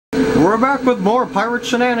We're back with more pirate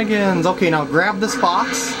shenanigans. Okay, now grab this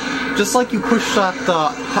box, just like you push that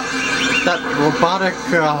robotic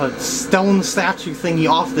stone statue thingy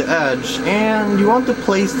off the edge, and you want to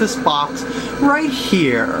place this box right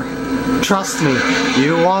here. Trust me,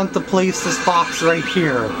 you want to place this box right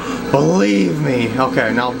here. Believe me.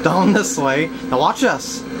 Okay, now down this way. Now watch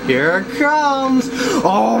this. Here it comes!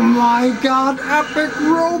 Oh my god, epic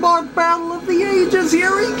robot battle of the ages,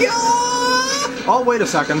 here we go! Oh, wait a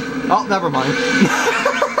second. Oh, never mind.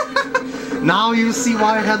 Now you see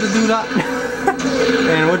why I had to do that?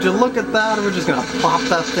 And would you look at that, we're just gonna plop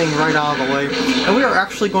that thing right out of the way. And we are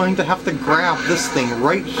actually going to have to grab this thing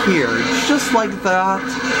right here, just like that.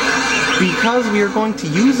 Because we are going to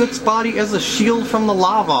use its body as a shield from the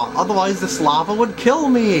lava. Otherwise this lava would kill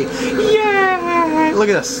me. Yay! Look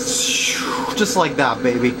at this. Just like that,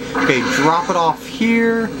 baby. Okay, drop it off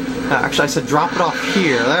here. Actually, I said drop it off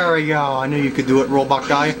here. There we go. I knew you could do it, robot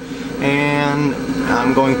guy. And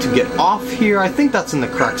I'm going to get off here. I think that's in the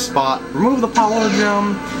correct spot. Remove the power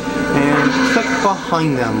gem and click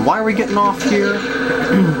behind them. Why are we getting off here?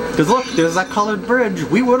 Because look, there's that colored bridge.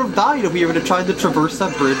 We would have died if we would have tried to traverse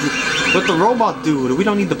that bridge with the robot dude. We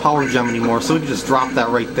don't need the power gem anymore, so we can just drop that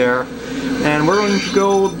right there. And we're going to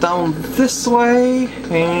go down this way,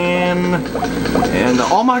 and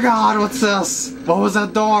oh my god, what's this? What was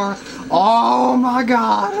that door? Oh my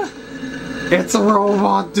god! It's a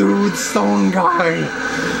robot dude, stone guy.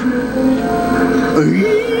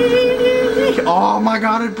 Oh my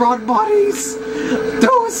god, it brought buddies!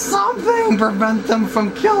 Do something! Prevent them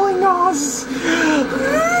from killing us!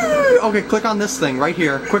 Okay, click on this thing right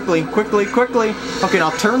here. Quickly, quickly, quickly! Okay, now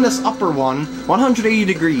turn this upper one 180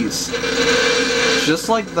 degrees. Just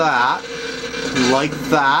like that. Like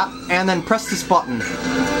that. And then press this button.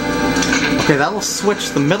 Okay, that'll switch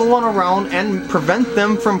the middle one around and prevent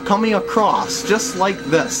them from coming across. Just like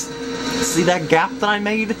this. See that gap that I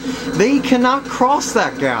made? They cannot cross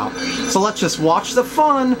that gap. So let's just watch the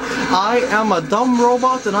fun. I am a dumb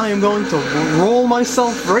robot and I am going to roll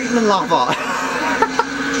myself right in the lava.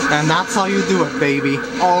 And that's how you do it, baby.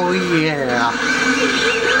 Oh yeah.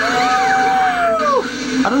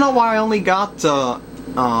 I don't know why I only got a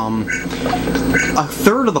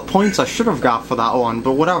third of the points I should have got for that one,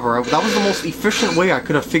 but whatever. That was the most efficient way I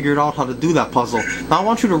could have figured out how to do that puzzle. Now I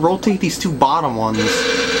want you to rotate these two bottom ones,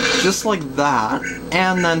 just like that,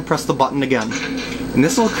 and then press the button again. And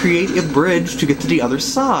this will create a bridge to get to the other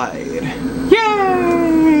side.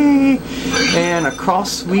 Yay! And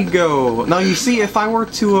across we go. Now you see, if I were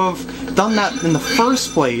to have done that in the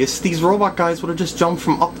first place, these robot guys would have just jumped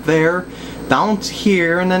from up there down to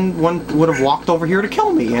here, and then one would have walked over here to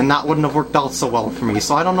kill me, and that wouldn't have worked out so well for me.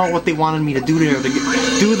 So I don't know what they wanted me to do there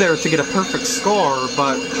to get a perfect score,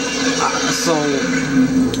 but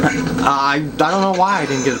I don't know why I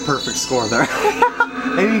didn't get a perfect score there.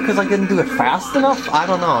 Maybe because I didn't do it fast enough? I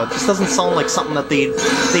don't know. It just doesn't sound like something that they'd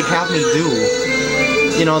have me do.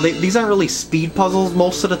 You know, these aren't really speed puzzles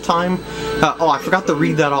most of the time. Oh, I forgot to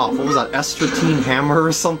read that off. What was that? Estrogen hammer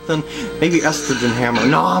or something? Maybe estrogen hammer.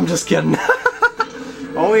 No, I'm just kidding.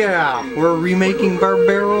 Oh yeah, we're remaking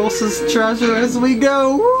Barbaros' treasure as we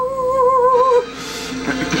go.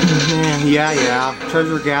 Yeah.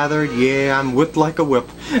 Treasure gathered. Yeah, I'm whipped like a whip.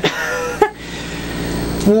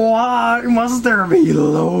 What must there be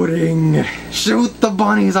loading? Shoot the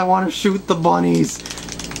bunnies. I want to shoot the bunnies.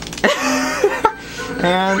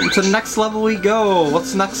 And to the next level we go.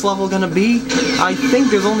 What's the next level gonna be? I think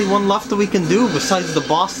there's only one left that we can do besides the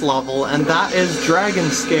boss level, and that is Dragon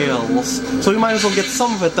Scales. So we might as well get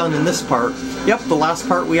some of it done in this part. Yep, the last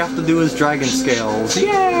part we have to do is Dragon Scales.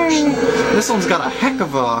 Yay! This one's got a heck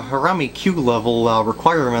of a Harami Q level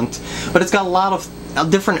requirement, but it's got a lot of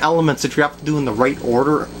different elements that you have to do in the right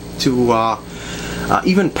order to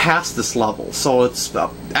even past this level. So it's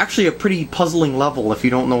actually a pretty puzzling level if you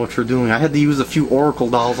don't know what you're doing. I had to use a few Oracle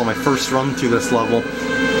dolls on my first run through this level.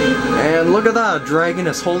 And look at that, a dragon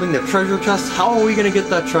is holding the treasure chest. How are we gonna get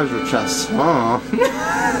that treasure chest?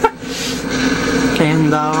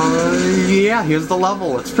 And yeah, here's the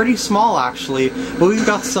level. It's pretty small actually, but we've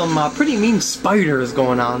got some pretty mean spiders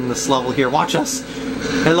going on in this level here. Watch us.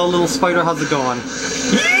 Hello little spider, how's it going?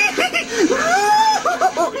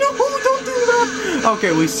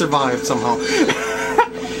 Okay, we survived somehow.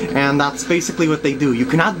 And that's basically what they do. You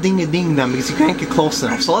cannot ding-a-ding them because you can't get close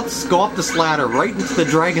enough. So let's go up this ladder right into the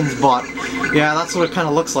dragon's butt. Yeah, that's what it kind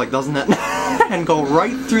of looks like, doesn't it? And go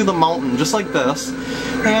right through the mountain, just like this.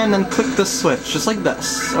 And then click the switch, just like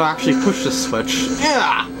this. Or actually push the switch.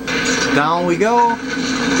 Yeah! Down we go.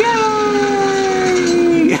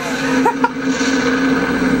 Yay!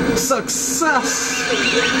 Success!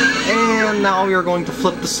 And now we are going to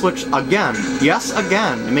flip the switch again. Yes,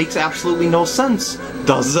 again. It makes absolutely no sense.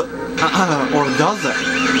 Does it? Or does it?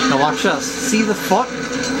 Now watch this. See the foot?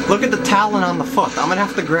 Look at the talon on the foot. I'm gonna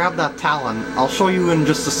have to grab that talon. I'll show you in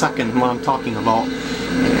just a second what I'm talking about.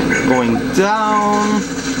 And going down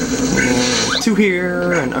to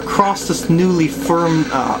here and across this newly firm,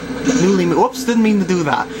 whoops, didn't mean to do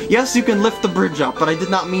that. Yes, you can lift the bridge up, but I did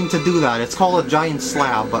not mean to do that. It's called a giant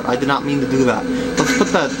slab, but I did not mean to do that. Let's put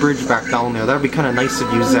that bridge back down there. That'd be kind of nice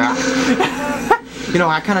of you, Zack. You know,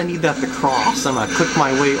 I kind of need that to cross. I'm gonna click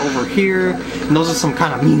my way over here, and those are some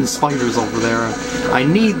kind of mean spiders over there. I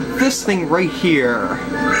need this thing right here,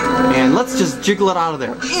 and let's just jiggle it out of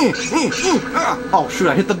there. Oh shoot,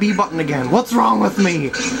 I hit the B button again. What's wrong with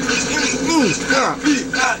me?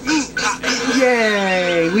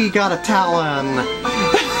 Yay, we got a talon.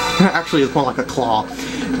 Actually, it's more like a claw,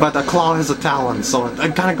 but a claw has a talon, so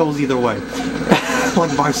it kind of goes either way.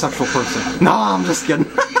 Like a bisexual person. No, I'm just kidding.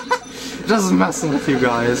 Just messing with you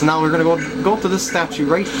guys. Now we're gonna go to this statue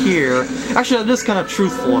right here. Actually, it is kind of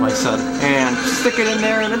truthful what I said. And stick it in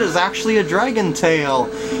there, and it is actually a dragon tail.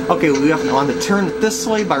 Okay, we have to turn it this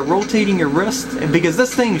way by rotating your wrist, because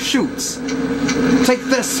this thing shoots. Take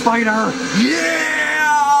this, spider!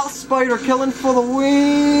 Yeah! Spider killing for the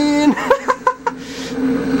win!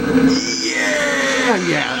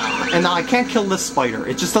 Yeah! And now I can't kill this spider.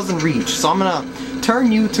 It just doesn't reach. So I'm gonna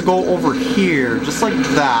turn you to go over here, just like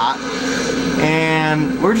that.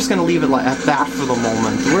 And we're just going to leave it at that for the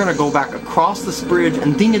moment. We're going to go back across this bridge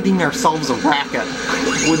and ding-a-ding ourselves a racket.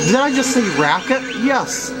 Did I just say racket?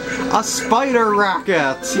 Yes! A spider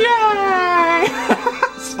racket! Yay!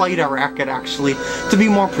 Spider racket, actually, to be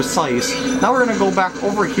more precise. Now we're going to go back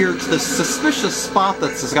over here to this suspicious spot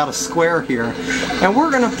that's got a square here. And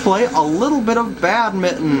we're going to play a little bit of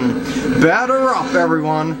badminton. Batter up,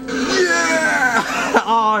 everyone! Yeah!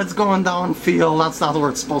 Oh, it's going downfield. That's not where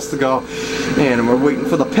it's supposed to go. And we're waiting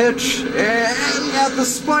for the pitch. And at the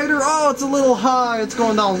spider. Oh, it's a little high. It's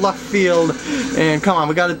going down left field. And come on,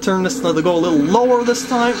 we got to turn this to go a little lower this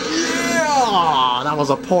time. Yeah! That was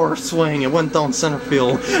a poor swing. It went down center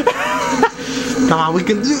field. Come on, we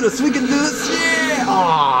can do this. We can do this. Yeah!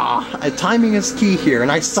 Ah, timing is key here, and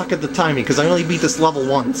I suck at the timing because I only beat this level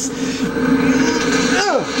once.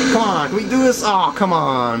 Come on, can we do this? Oh, come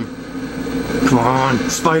on. Come on,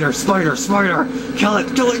 spider, spider, spider! Kill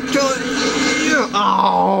it, kill it, kill it! Yeah.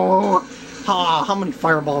 Oh! How many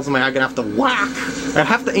fireballs am I gonna have to whack? I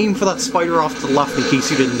have to aim for that spider off to the left in case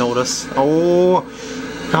you didn't notice. Oh!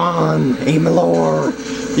 Come on, aim lower!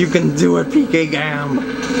 You can do it, PkGam!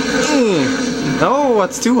 No,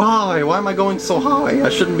 it's too high! Why am I going so high? I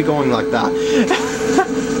shouldn't be going like that.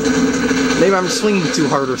 Maybe I'm swinging too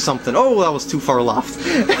hard or something. Oh, that was too far left.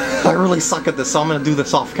 I really suck at this, so I'm gonna do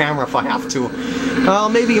this off camera if I have to. Well,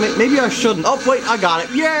 maybe I shouldn't. Oh, wait, I got it.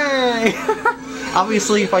 Yay!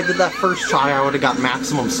 Obviously, if I did that first try, I would have got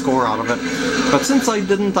maximum score out of it. But since I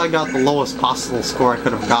didn't, I got the lowest possible score I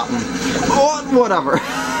could have gotten. Oh, whatever.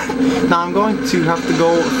 Now I'm going to have to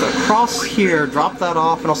go across here, drop that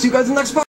off, and I'll see you guys in the next part.